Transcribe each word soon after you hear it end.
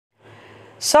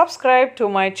Subscribe to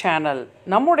my channel.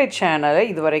 நம்முடைய சேனலை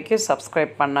இதுவரைக்கும்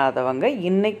சப்ஸ்கிரைப் பண்ணாதவங்க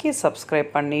இன்னைக்கு சப்ஸ்கிரைப்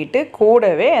பண்ணிட்டு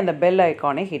கூடவே அந்த பெல்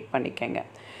ஐகானை ஹிட் பண்ணிக்கங்க.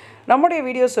 நம்முடைய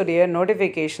வீடியோஸோடைய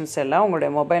நோட்டிஃபிகேஷன்ஸ் எல்லாம்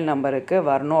உங்களுடைய மொபைல் நம்பருக்கு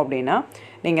வரணும் அப்படின்னா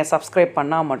நீங்கள் சப்ஸ்கிரைப்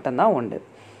பண்ணால் மட்டும்தான் உண்டு.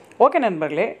 ஓகே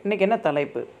நண்பர்களே, இன்றைக்கி என்ன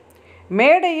தலைப்பு?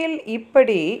 மேடையில்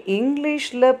இப்படி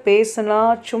இங்கிலீஷில் பேசினா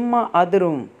சும்மா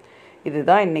அதிரும்.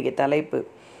 இதுதான் இன்றைக்கி தலைப்பு.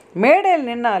 மேடையில்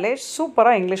நின்னாலே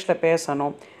சூப்பராக இங்கிலீஷில்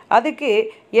பேசணும். அதுக்கு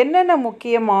என்னென்ன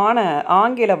முக்கியமான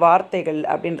ஆங்கில வார்த்தைகள்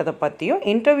அப்படின்றத பற்றியும்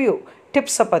இன்டர்வியூ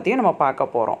டிப்ஸை பற்றியும் நம்ம பார்க்க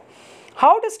போகிறோம்.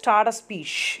 How to start a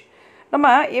speech. நம்ம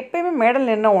எப்போயுமே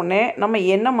மேடையில் நின்ன உடனே நம்ம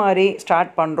என்ன மாதிரி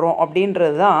ஸ்டார்ட் பண்ணுறோம்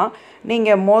அப்படின்றது தான்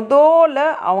நீங்கள் முதல்ல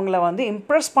அவங்கள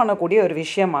இம்ப்ரெஸ் பண்ணக்கூடிய ஒரு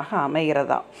விஷயமாக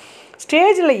அமைகிறதா.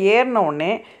 ஸ்டேஜில் ஏறின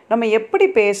உடனே நம்ம எப்படி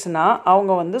பேசுனா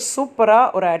அவங்க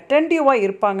சூப்பராக ஒரு அட்டென்டிவாக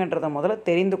இருப்பாங்கன்றதை முதல்ல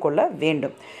தெரிந்து கொள்ள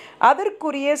வேண்டும்.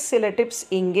 அதற்குரிய சில டிப்ஸ்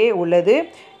இங்கே உள்ளது.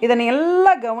 இதனை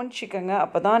எல்லாம் கவனிச்சிக்கங்க,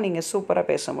 அப்போ தான் நீங்கள் சூப்பராக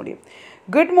பேச முடியும்.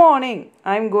 Good morning,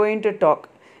 I am going to talk.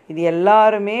 இது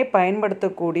எல்லாருமே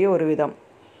பயன்படுத்தக்கூடிய ஒரு விதம்.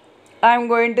 I am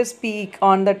going to speak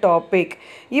on the topic.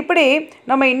 இப்படி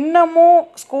நம்ம இன்னமும்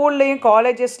ஸ்கூல்லையும்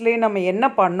காலேஜஸ்லேயும் நம்ம என்ன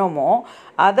பண்ணோமோ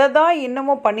அதை தான்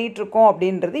இன்னமும் பண்ணிகிட்ருக்கோம்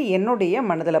அப்படின்றது என்னுடைய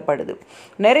மனதில் படுது.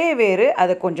 நிறைய பேர்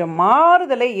அதை கொஞ்சம்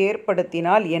மாறுதலை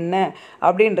ஏற்படுத்தினால் என்ன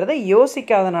அப்படின்றத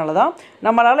யோசிக்காதனால தான்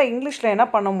நம்மளால் இங்கிலீஷில் என்ன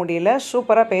பண்ண முடியல,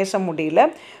 சூப்பராக பேச முடியல.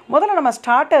 முதல்ல நம்ம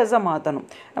ஸ்டார்டர்ஸை மாற்றணும்.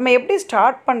 நம்ம எப்படி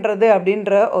ஸ்டார்ட் பண்ணுறது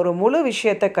அப்படின்ற ஒரு முழு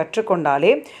விஷயத்தை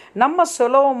கற்றுக்கொண்டாலே நம்ம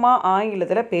சுலபமாக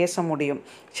ஆங்கிலத்தில் பேச முடியும்.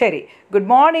 சரி, good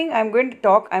morning, I am going to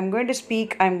talk, I am going to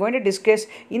speak, I am going to discuss.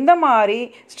 இந்த மாதிரி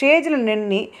ஸ்டேஜில்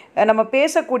நின்று நம்ம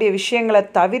பேசக்கூடிய விஷயங்களை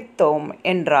தவிர்த்தோம்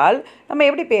என்றால் நம்ம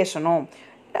எப்படி பேசணும்?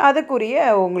 அதுக்குரிய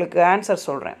உங்களுக்கு ஆன்சர்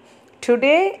சொல்கிறேன்.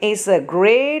 Today is a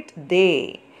great day.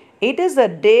 It is a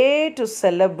day to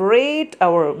celebrate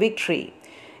our victory.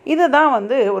 இதுதான்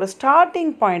ஒரு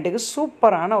ஸ்டார்டிங் பாயிண்ட்டுக்கு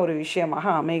சூப்பரான ஒரு விஷயமாக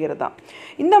அமைகிறது தான்.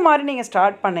 இந்த மாதிரி நீங்கள்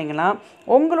ஸ்டார்ட் பண்ணிங்கன்னா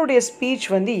உங்களுடைய ஸ்பீச்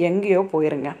எங்கேயோ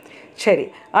போயிருங்க. சரி,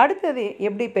 அடுத்தது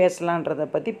எப்படி பேசலான்றதை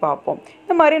பற்றி பார்ப்போம்.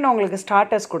 இந்த மாதிரி நான் உங்களுக்கு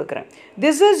ஸ்டார்டர்ஸ் கொடுக்குறேன்.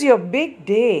 This is your big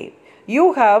day. You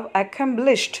have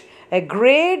accomplished a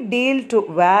great deal to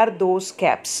wear those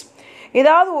caps.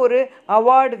 ஏதாவது ஒரு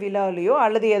அவார்டு விழாலேயோ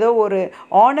அல்லது ஏதோ ஒரு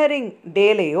ஆனரிங்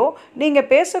டேலேயோ நீங்கள்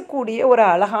பேசக்கூடிய ஒரு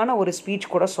அழகான ஒரு ஸ்பீச்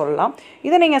கூட சொல்லலாம்.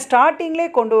 இதை நீங்கள் ஸ்டார்டிங்லேயே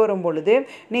கொண்டு வரும் பொழுது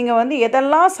நீங்கள்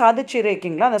எதெல்லாம்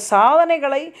சாதிச்சிருக்கீங்களோ அந்த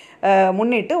சாதனைகளை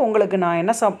முன்னிட்டு உங்களுக்கு நான்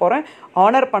என்ன போகிறேன்,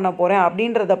 ஆனர் பண்ண போகிறேன்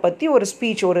அப்படின்றத பற்றி ஒரு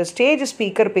ஸ்பீச், ஒரு ஸ்டேஜ்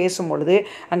ஸ்பீக்கர் பேசும் பொழுது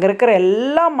அங்கே இருக்கிற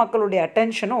எல்லா மக்களுடைய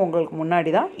அட்டென்ஷனும் உங்களுக்கு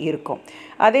முன்னாடி தான் இருக்கும்.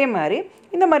 அதே மாதிரி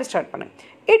இந்த மாதிரி ஸ்டார்ட் பண்ணுங்க.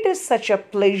 It is such a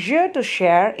pleasure to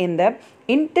share in the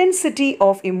intensity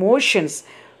of emotions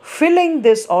filling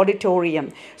this auditorium.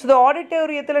 So இந்த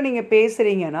ஆடிட்டோரியத்தில் நீங்கள்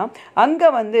பேசுகிறீங்கன்னா அங்கே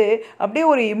அப்படியே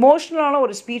ஒரு இமோஷ்னலான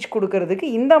ஒரு ஸ்பீச் கொடுக்கறதுக்கு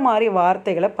இந்த மாதிரி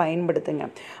வார்த்தைகளை பயன்படுத்துங்க.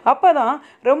 அப்போ தான்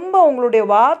ரொம்ப உங்களுடைய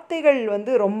வார்த்தைகள்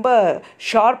ரொம்ப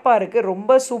ஷார்ப்பாக இருக்குது,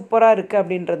 ரொம்ப சூப்பராக இருக்குது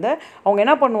அப்படின்றத அவங்க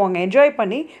என்ன பண்ணுவாங்க, என்ஜாய்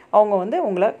பண்ணி அவங்க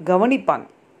உங்களை கவனிப்பாங்க.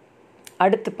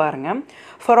 அடுத்து பாருங்கள்.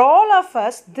 For all of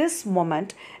us, this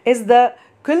moment is the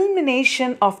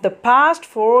culmination of the past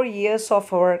 4 years of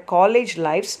our college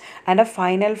lives and a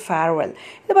final farewell.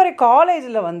 இது மாதிரி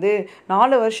காலேஜில்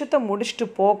 4 வருஷத்தை முடிச்சுட்டு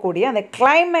போகக்கூடிய அந்த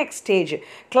கிளைமேக்ஸ் ஸ்டேஜ்.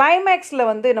 கிளைமேக்ஸில்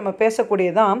நம்ம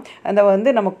பேசக்கூடியதான்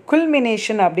அந்த நம்ம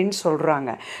குல்மினேஷன் அப்படின்னு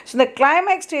சொல்கிறாங்க. ஸோ இந்த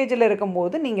கிளைமேக்ஸ் ஸ்டேஜில்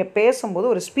இருக்கும்போது நீங்கள் பேசும்போது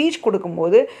ஒரு ஸ்பீச்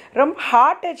கொடுக்கும்போது ரொம்ப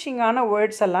ஹார்ட் டச்சிங்கான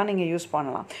வேர்ட்ஸ் எல்லாம் நீங்கள் யூஸ்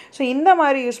பண்ணலாம். ஸோ இந்த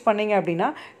மாதிரி யூஸ் பண்ணிங்க அப்படின்னா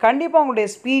கண்டிப்பாக உங்களுடைய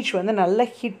ஸ்பீச் நல்ல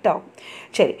ஹிட் ஆகும்.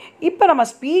 சரி, இப்போ நம்ம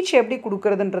ஸ்பீச் எப்படி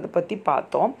கொடுக்குறதுன்றதை பற்றி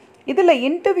பார்த்தோம். இதில்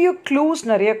இன்டர்வியூ க்ளூஸ்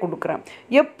நிறைய கொடுக்குறேன்.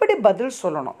 எப்படி பதில்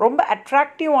சொல்லணும், ரொம்ப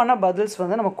அட்ராக்டிவான பதில்ஸ்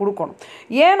நம்ம கொடுக்கணும்.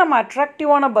 ஏன் நம்ம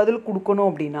அட்ராக்டிவான பதில் கொடுக்கணும்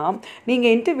அப்படின்னா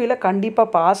நீங்கள் இன்டர்வியூவில்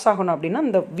கண்டிப்பாக பாஸ் ஆகணும் அப்படின்னா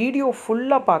இந்த வீடியோ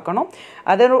ஃபுல்லாக பார்க்கணும்.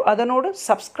 அதனோடு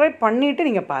சப்ஸ்கிரைப் பண்ணிவிட்டு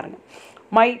நீங்கள் பாருங்கள்.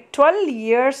 My 12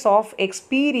 years of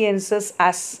experiences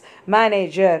as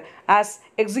manager, as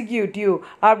executive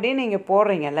அப்படின்னு நீங்கள்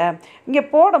போடுறீங்கல்ல, இங்கே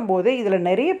போடும்போது இதில்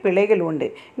நிறைய பிழைகள் உண்டு.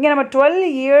 இங்கே நம்ம 12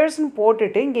 இயர்ஸ்ன்னு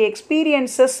போட்டுட்டு இங்கே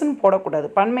எக்ஸ்பீரியன்சஸ்ன்னு போடக்கூடாது,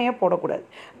 பன்மையாக போடக்கூடாது.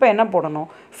 இப்போ என்ன போடணும்?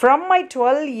 From my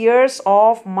 12 years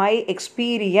of my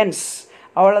experience.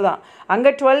 அவ்வளோதான்.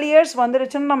 அங்கே 12 இயர்ஸ்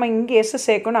வந்துருச்சுன்னு நம்ம இங்கே எஸ்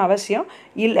சேர்க்கணும் அவசியம்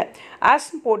இல்லை.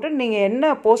 ஆஸ்ன்னு போட்டு நீங்கள் என்ன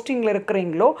போஸ்டிங்கில்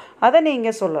இருக்கிறீங்களோ அதை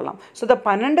நீங்கள் சொல்லலாம். ஸோ இந்த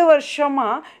 12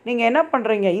 வருஷமாக நீங்கள் என்ன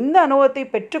பண்ணுறீங்க, இந்த அனுபவத்தை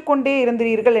பெற்றுக்கொண்டே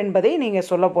இருந்தீர்கள் என்பதை நீங்கள்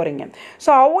சொல்ல போகிறீங்க. So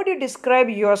how would you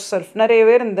describe your self? நிறைய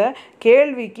பேர் இந்த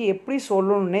கேள்விக்கு எப்படி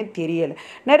சொல்லணுன்னே தெரியலை.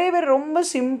 நிறைய பேர் ரொம்ப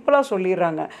சிம்பிளாக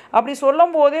சொல்லிடுறாங்க. அப்படி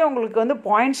சொல்லும் போதே உங்களுக்கு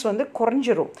பாயிண்ட்ஸ்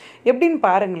குறைஞ்சிரும். எப்படின்னு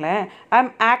பாருங்களேன். I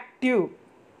am active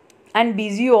and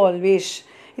busy always.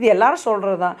 இது எல்லாரும்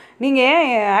சொல்கிறது தான். நீங்கள்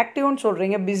ஏன் ஆக்டிவ்னு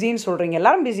சொல்கிறீங்க, பிஸின்னு சொல்கிறீங்க?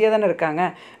 எல்லாரும் பிஸியாக தானே இருக்காங்க,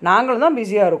 நாங்களும் தான்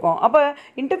பிஸியாக இருக்கோம். அப்போ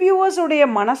இன்டர்வியூவர்ஸுடைய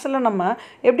மனசில் நம்ம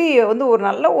எப்படி வந்து ஒரு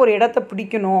நல்ல ஒரு இடத்த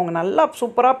பிடிக்கணும், அவங்க நல்லா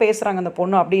சூப்பராக பேசுகிறாங்க அந்த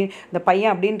பொண்ணு அப்படி இந்த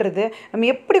பையன் அப்படின்றது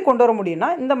நம்ம எப்படி கொண்டு வர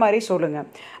முடியும்னா இந்த மாதிரி சொல்லுங்கள்.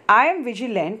 I am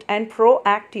vigilant and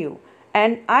proactive.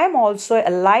 And I am also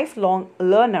a lifelong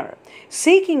learner,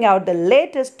 seeking out the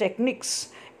latest techniques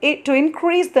to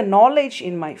increase the knowledge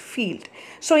in my field.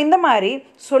 So இந்த மாதிரி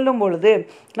சொல்லும் பொழுது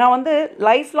நான் வந்து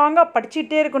லைஃப் லாங்காக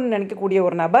படிச்சுட்டே இருக்கணும்னு நினைக்கக்கூடிய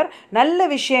ஒரு நபர், நல்ல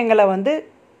விஷயங்களை வந்து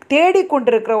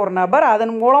தேடிக்கொண்டிருக்கிற ஒரு நபர்,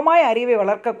 அதன் மூலமாக அறிவை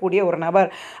வளர்க்கக்கூடிய ஒரு நபர்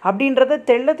அப்படின்றத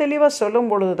தெளிவாக சொல்லும்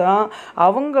பொழுது தான்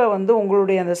அவங்க வந்து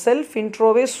உங்களுடைய அந்த செல்ஃப்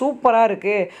இன்ட்ரோவே சூப்பராக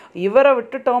இருக்குது, இவரை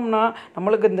விட்டுட்டோம்னா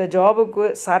நம்மளுக்கு இந்த ஜாபுக்கு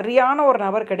சரியான ஒரு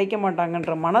நபர் கிடைக்க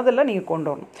மாட்டாங்கன்ற மனதில் நீங்கள்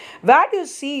கொண்டு வரணும். Where you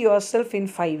see yourself in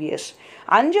 5 years?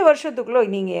 5 வருஷத்துக்குள்ளே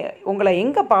நீங்கள் உங்களை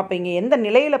எங்கே பார்ப்பீங்க, எந்த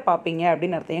நிலையில் பார்ப்பீங்க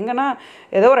அப்படின்னு அர்த்தம். எங்கன்னா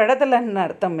ஏதோ ஒரு இடத்துலன்னு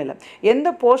அர்த்தம் இல்லை, எந்த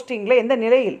போஸ்டிங்கில், எந்த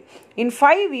நிலையில். In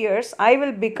 5 years I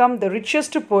will become the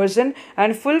richest person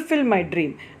and fulfill my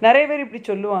dream. நிறைய பேர் இப்படி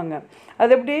சொல்லுவாங்க.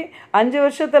 அது எப்படி 5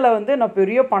 வருஷத்தில் வந்து நான்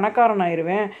பெரிய பணக்காரன்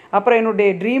ஆயிடுவேன், அப்புறம் என்னுடைய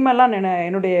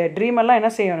ட்ரீமெல்லாம்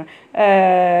என்ன செய்யணும்,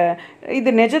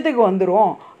 இது நிஜத்துக்கு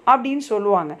வந்துடும் அப்படின்னு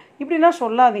சொல்லுவாங்க. இப்படின்னா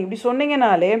சொல்லாதீங்க. இப்படி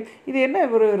சொன்னீங்கனாலே இது என்ன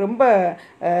ஒரு ரொம்ப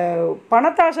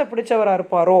பணத்தாசை பிடிச்சவராக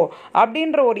இருப்பாரோ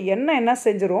அப்படின்ற ஒரு எண்ணம் என்ன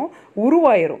செஞ்சிடும்,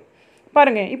 உருவாயிரும்.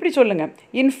 பாருங்கள், இப்படி சொல்லுங்கள்.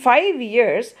 In 5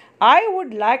 years I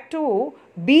would like to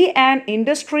be an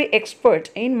industry expert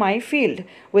in my field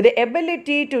with the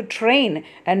ability to train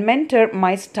and mentor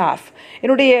my staff.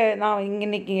 நான்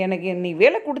இன்னைக்கு எனக்கு நீ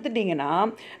வேலை கொடுத்துட்டீங்கன்னா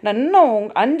நான் இன்னும்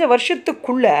 5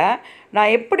 வருஷத்துக்குள்ளே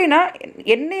நான் எப்படின்னா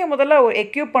என்னைய முதல்ல ஒரு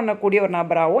எக்யூப் பண்ணக்கூடிய ஒரு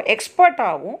நபராகவும்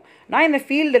எக்ஸ்பர்ட்டாகவும் நான் இந்த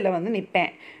ஃபீல்டில் வந்து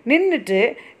நிற்பேன். நின்றுட்டு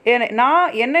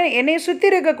என்னை சுற்றி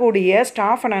இருக்கக்கூடிய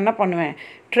ஸ்டாஃபை நான் என்ன பண்ணுவேன்,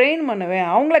 ட்ரெயின் பண்ணுவேன்,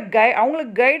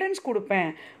 அவங்களுக்கு கைடன்ஸ் கொடுப்பேன்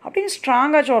அப்படின்னு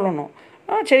ஸ்ட்ராங்காக சொல்லணும்.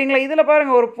 சரிங்களா? இதில்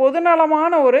பாருங்கள், ஒரு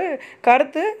பொதுநலமான ஒரு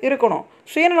கருத்து இருக்கணும்,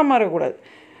 சுயநலமாக இருக்கக்கூடாது.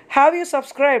 Have you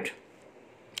subscribed?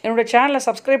 என்னோடய சேனலை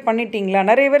சப்ஸ்கிரைப் பண்ணிட்டீங்களா?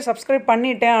 நிறைய பேர் சப்ஸ்கிரைப்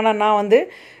பண்ணிட்டேன், ஆனால் நான் வந்து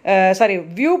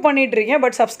வியூ பண்ணிகிட்ருக்கேன்,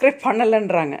 பட் சப்ஸ்கிரைப்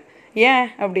பண்ணலைன்றாங்க. ஏன்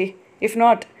அப்படி? இஃப்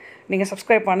நாட், நீங்கள்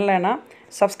சப்ஸ்கிரைப் பண்ணலைன்னா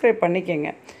சப்ஸ்கிரைப்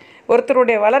பண்ணிக்கோங்க.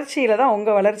 ஒருத்தருடைய வளர்ச்சியில் தான்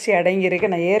உங்கள் வளர்ச்சி அடங்கியிருக்கு.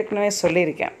 நான் ஏற்கனவே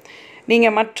சொல்லியிருக்கேன்.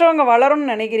 நீங்கள் மற்றவங்க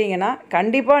வளரணும்னு நினைக்கிறீங்கன்னா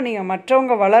கண்டிப்பாக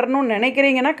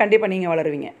நீங்கள்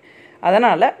வளருவீங்க.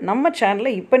 அதனால் நம்ம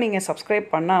சேனலை இப்போ நீங்கள் சப்ஸ்கிரைப்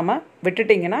பண்ணாமல்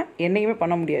விட்டுட்டிங்கன்னா என்றைக்குமே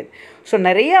பண்ண முடியாது. ஸோ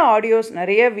நிறைய ஆடியோஸ்,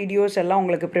 நிறைய வீடியோஸ் எல்லாம்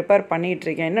உங்களுக்கு ப்ரிப்பேர்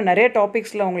பண்ணிகிட்ருக்கேன். இன்னும் நிறைய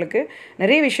டாபிக்ஸில் உங்களுக்கு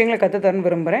நிறைய விஷயங்களை கற்றுத்தரன்னு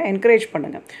விரும்புகிறேன். என்கரேஜ்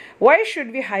பண்ணுங்கள். Why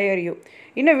should we higher you?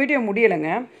 இன்னும் வீடியோ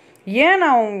முடியலைங்க. ஏன்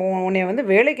நான் உன்னை வந்து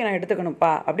வேலைக்கு நான்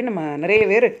எடுத்துக்கணும்ப்பா அப்படின்னு நம்ம நிறைய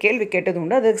பேர் கேள்வி கேட்டது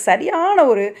உண்டு. அதுக்கு சரியான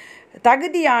ஒரு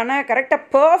தகுதியான, கரெக்டாக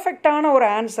பர்ஃபெக்டான ஒரு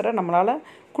ஆன்சரை நம்மளால்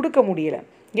கொடுக்க முடியலை.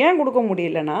 ஏன் கொடுக்க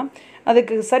முடியலன்னா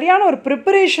அதுக்கு சரியான ஒரு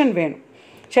ப்ரிப்பரேஷன் வேணும்.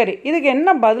 சரி, இதுக்கு என்ன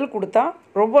பதில் கொடுத்தா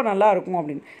ரொம்ப நல்லா இருக்கும்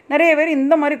அப்படின்னு நிறைய பேர்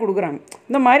இந்த மாதிரி கொடுக்குறாங்க.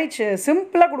 இந்த மாதிரி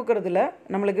சிம்பிளாக கொடுக்குறதுல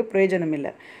நம்மளுக்கு பிரயோஜனம்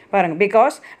இல்லை. பாருங்கள்,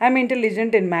 because I am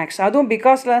intelligent in maths, அதுவும்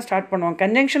பிகாஸ்லாம் ஸ்டார்ட் பண்ணுவாங்க.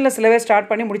 கன்ஜங்ஷனில் சில பேர் ஸ்டார்ட்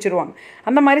பண்ணி முடிச்சிருவாங்க.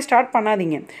 அந்த மாதிரி ஸ்டார்ட்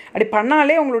பண்ணாதீங்க. அப்படி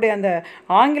பண்ணாலே உங்களுடைய அந்த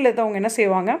ஆங்கிலத்தை அவங்க என்ன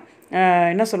செய்வாங்க,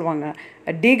 என்ன சொல்லுவாங்க,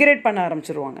 டிகிரேட் பண்ண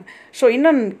ஆரம்பிச்சிருவாங்க. ஸோ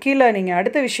இன்னும் கீழே நீங்கள்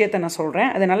அடுத்த விஷயத்தை நான் சொல்கிறேன்,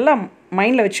 அதை நல்லா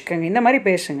மைண்டில் வச்சுக்கோங்க. இந்த மாதிரி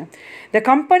பேசுங்க. The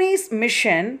companies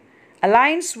mission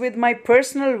aligns with my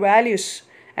personal values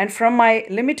and from my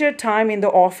limited time in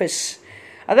the office.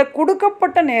 அதை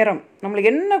கொடுக்கப்பட்ட நேரம்,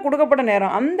 நம்மளுக்கு என்ன கொடுக்கப்பட்ட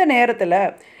நேரம், அந்த நேரத்தில்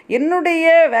என்னுடைய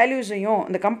வேல்யூஸையும்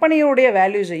இந்த கம்பெனியோடைய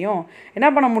வேல்யூஸையும் என்ன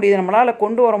பண்ண முடியுது, நம்மளால்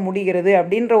கொண்டு வர முடிகிறது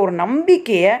அப்படின்ற ஒரு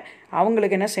நம்பிக்கையை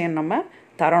அவங்களுக்கு என்ன செய்யணும், நம்ம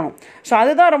தரணும். ஸோ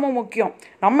அதுதான் ரொம்ப முக்கியம்.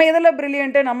 நம்ம எதில்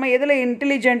ப்ரில்லியண்ட்டு, நம்ம எதில்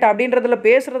இன்டெலிஜென்ட் அப்படின்றதில்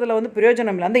பேசுகிறதுல வந்து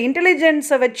பிரயோஜனம் இல்லை. அந்த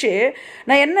இன்டெலிஜென்ஸை வச்சு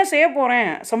நான் என்ன செய்ய போகிறேன்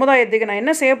சமுதாயத்துக்கு, நான்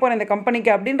என்ன செய்ய போகிறேன் இந்த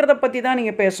கம்பெனிக்கு அப்படின்றத பற்றி தான்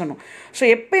நீங்கள் பேசணும். ஸோ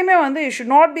எப்பயுமே வந்து you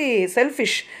should not be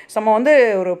selfish. நம்ம வந்து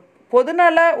ஒரு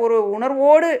பொதுநல ஒரு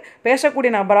உணர்வோடு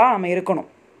பேசக்கூடிய நபராக நம்ம இருக்கணும்.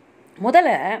 முதல்ல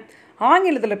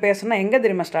ஆங்கிலத்தில் பேசணும்னா எங்கே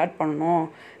தெரியுமா ஸ்டார்ட் பண்ணணும்?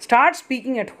 Start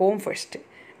speaking at home first.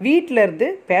 வீட்டில் இருந்து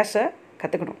பேச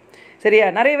கற்றுக்கணும். சரியா?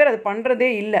 நிறைய பேர் அது பண்ணுறதே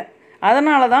இல்லை.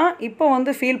 அதனால தான் இப்போ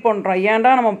வந்து ஃபீல் பண்ணுறோம், ஏன்டா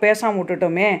நம்ம பேசாமல்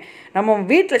விட்டுட்டோமே. நம்ம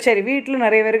வீட்டில்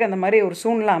நிறைய பேருக்கு அந்த மாதிரி ஒரு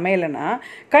சூழ்நிலை அமையலைன்னா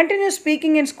continue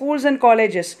speaking in schools and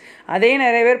colleges. அதே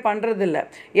நிறைய பேர் பண்ணுறதில்ல.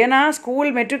 ஏன்னா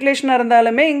ஸ்கூல் மெட்ரிகுலேஷனாக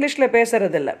இருந்தாலுமே இங்கிலீஷில்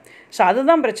பேசுகிறதில்ல. ஸோ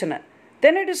அதுதான் பிரச்சனை.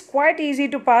 Then it is quite easy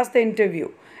to pass the interview.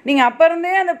 நீங்கள் அப்போ இருந்தே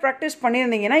அந்த ப்ராக்டிஸ்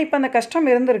பண்ணியிருந்தீங்கன்னா இப்போ அந்த கஷ்டம்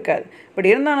இருந்திருக்காது. பட்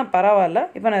இருந்தாலும் பரவாயில்ல,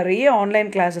 இப்போ நிறைய ஆன்லைன்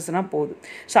கிளாஸஸ்னால் போகுது.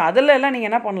 ஸோ அதில் எல்லாம் நீங்கள்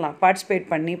என்ன பண்ணலாம், பார்ட்டிசிபேட்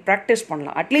பண்ணி ப்ராக்டிஸ்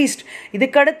பண்ணலாம். அட்லீஸ்ட்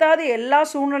இதுக்கடுத்தாவது எல்லா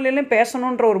சூழ்நிலையிலும்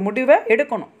பேசணுன்ற ஒரு முடிவை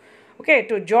எடுக்கணும். Okay,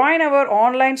 to join our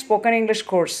online spoken English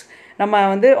course. நம்ம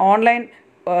வந்து ஆன்லைன்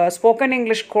ஸ்போக்கன்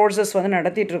இங்கிலீஷ் கோர்சஸ் வந்து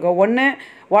நடத்திட்டு இருக்கோம். ஒன்று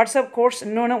வாட்ஸ்அப் கோர்ஸ்,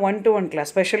 இன்னொன்று 1-to-1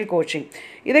 கிளாஸ் ஸ்பெஷல் கோச்சிங்.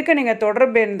 இதுக்கு நீங்கள்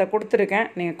தொடர்பு எண்ணை கொடுத்துருக்கேன்,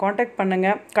 நீங்கள் காண்டாக்ட்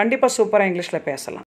பண்ணுங்கள். கண்டிப்பாக சூப்பராக இங்கிலீஷில் பேசலாம்.